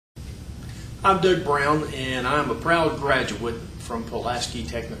I'm Doug Brown, and I'm a proud graduate from Pulaski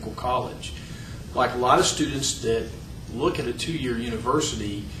Technical College. Like a lot of students that look at a two-year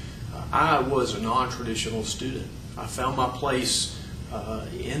university, I was a non-traditional student. I found my place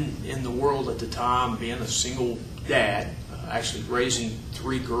in the world at the time, being a single dad, actually raising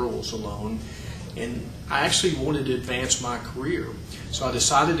 3 girls alone, and I actually wanted to advance my career. So I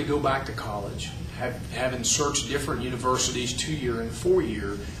decided to go back to college. Having searched different universities, 2-year and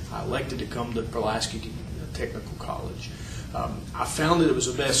 4-year, I elected to come to Pulaski Technical College. I found that it was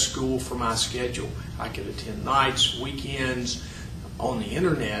the best school for my schedule. I could attend nights, weekends, on the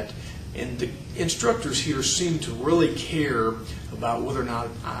internet, and the instructors here seemed to really care about whether or not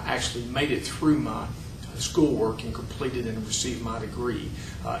I actually made it through my schoolwork and completed and received my degree,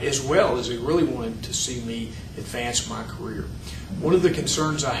 as well as they really wanted to see me advance my career. One of the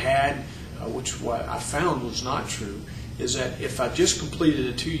concerns I had, which what I found was not true, is that if I just completed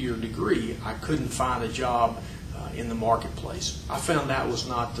a 2-year degree, I couldn't find a job in the marketplace. I found that was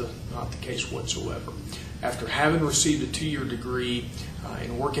not the case whatsoever. After having received a 2-year degree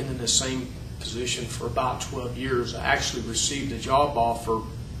and working in the same position for about 12 years, I actually received a job offer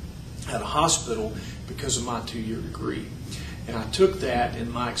at a hospital because of my 2-year degree. And I took that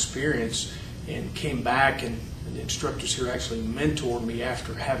in my experience and came back, and the instructors here actually mentored me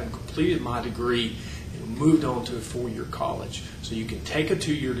after having completed my degree and moved on to a 4-year college. So you can take a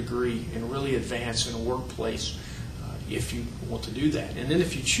 2-year degree and really advance in a workplace if you want to do that. And then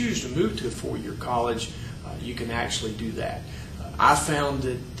if you choose to move to a 4-year college, you can actually do that. I found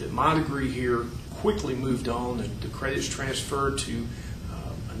that my degree here quickly moved on, and the credits transferred to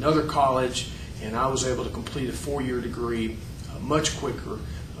another college, and I was able to complete a 4-year degree much quicker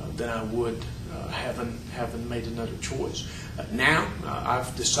than I would having made another choice. Now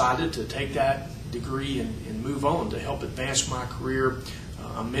I've decided to take that degree and move on to help advance my career.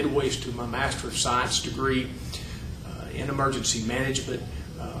 I'm midway to my Master of Science degree in emergency management.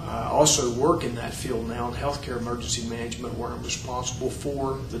 I also work in that field now in healthcare emergency management, where I'm responsible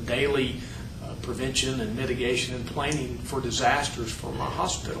for the daily prevention and mitigation and planning for disasters for my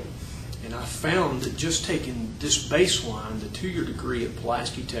hospital. And I found that just taking this baseline, the 2-year degree at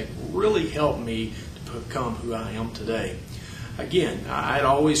Pulaski Tech, really helped me to become who I am today. Again, I'd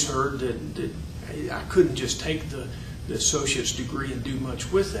always heard that I couldn't just take the associate's degree and do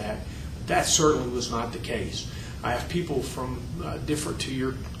much with that. But that certainly was not the case. I have people from different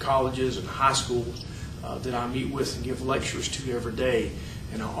 2-year colleges and high schools that I meet with and give lectures to every day.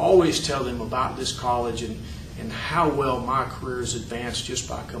 And I always tell them about this college and how well my career has advanced just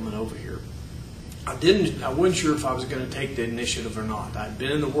by coming over here. I wasn't sure if I was going to take the initiative or not. I'd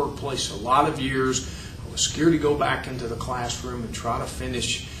been in the workplace a lot of years. I was scared to go back into the classroom and try to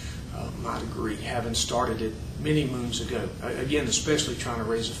finish my degree, having started it many moons ago. Again, especially trying to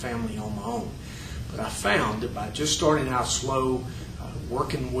raise a family on my own. But I found that by just starting out slow,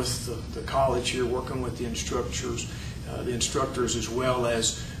 working with the college here, working with the instructors as well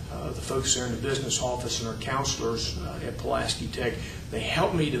as the folks there in the business office and our counselors at Pulaski Tech, they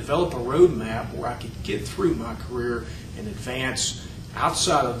helped me develop a roadmap where I could get through my career and advance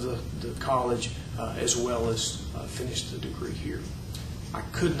outside of the college as well as finish the degree here. I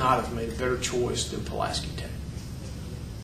could not have made a better choice than Pulaski Tech.